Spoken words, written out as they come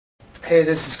Hey,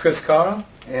 this is Carle,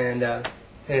 and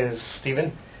Is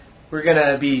Steven. we're going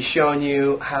to be showing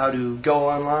you how to go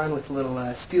online with a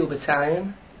little Steel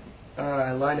Battalion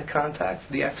line of contact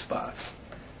for the Xbox.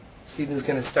 Steven's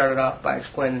going to start it off by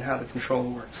explaining how the controller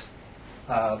works.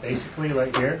 Basically,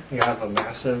 right here, you have a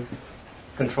massive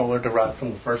controller derived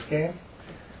from the first game.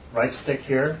 Right stick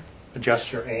here,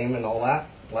 adjusts your aim and all that.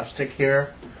 Left stick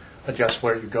here, adjusts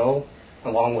where you go,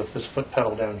 along with this foot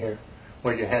pedal down here,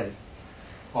 where you're headed.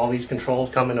 All these controls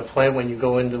come into play when you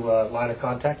go into a line of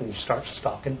contact and you start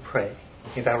stalking prey.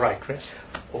 Ain't that right, Chris?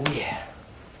 Oh yeah.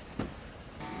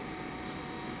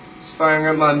 Just firing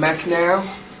up my mech now.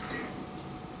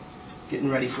 Getting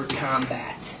ready for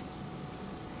combat.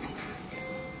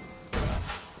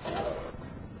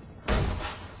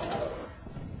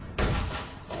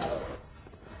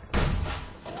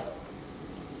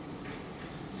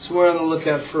 So we're on the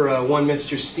lookout for one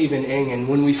Mr. Stephen Ng, and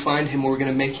when we find him, we're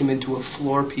going to make him into a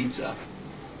floor pizza.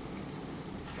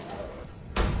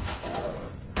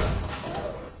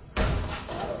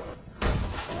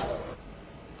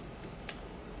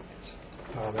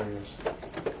 Oh, there he is.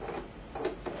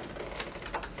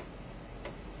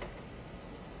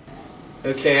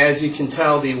 Okay, as you can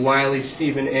tell, the wily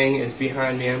Stephen Ng is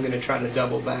behind me. I'm going to try to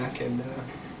double back and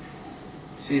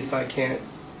see if I can't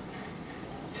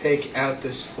take out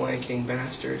this flanking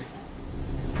bastard.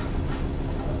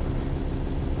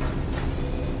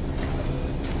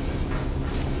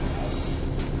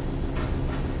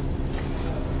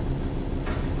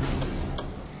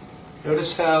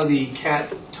 Notice how the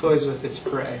cat toys with its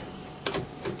prey.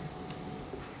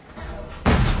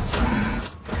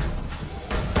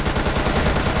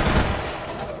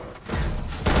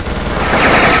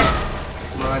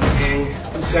 Come on, Ng.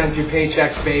 Who sends your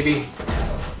paychecks, baby?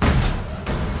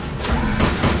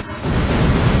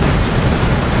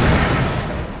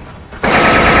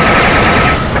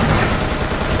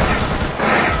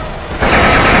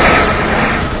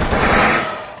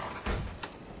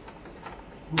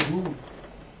 Woo-hoo.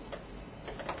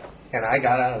 And I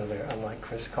got out of there, unlike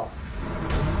Chris Carle.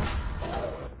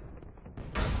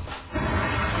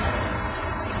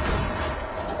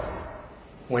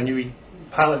 When you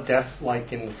pilot death,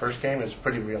 like in the first game, is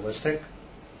pretty realistic.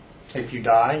 If you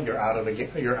die, you're out of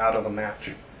the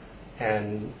match,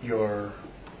 and your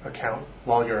account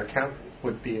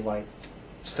would be like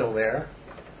still there,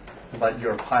 but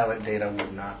your pilot data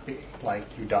would not be. Like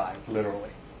you died,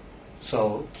 literally.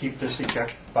 So keep this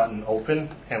eject button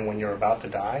open, and when you're about to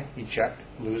die, eject,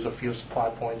 lose a few supply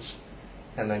points,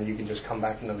 and then you can just come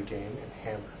back into the game and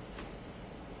hammer.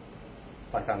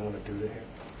 Like I'm going to do here.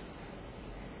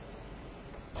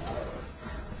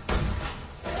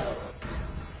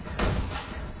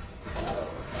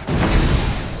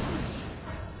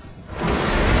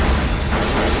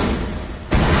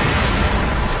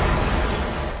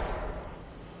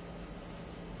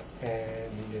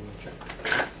 And he didn't eject.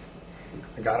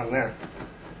 I got him there.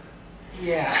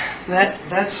 Yeah,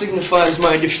 that signifies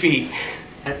my defeat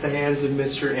at the hands of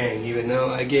Mr. Ng, even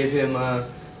though I gave him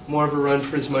more of a run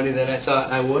for his money than I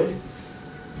thought I would.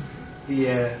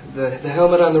 The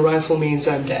helmet on the rifle means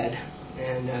I'm dead,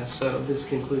 and so this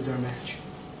concludes our match.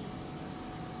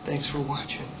 Thanks for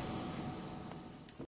watching.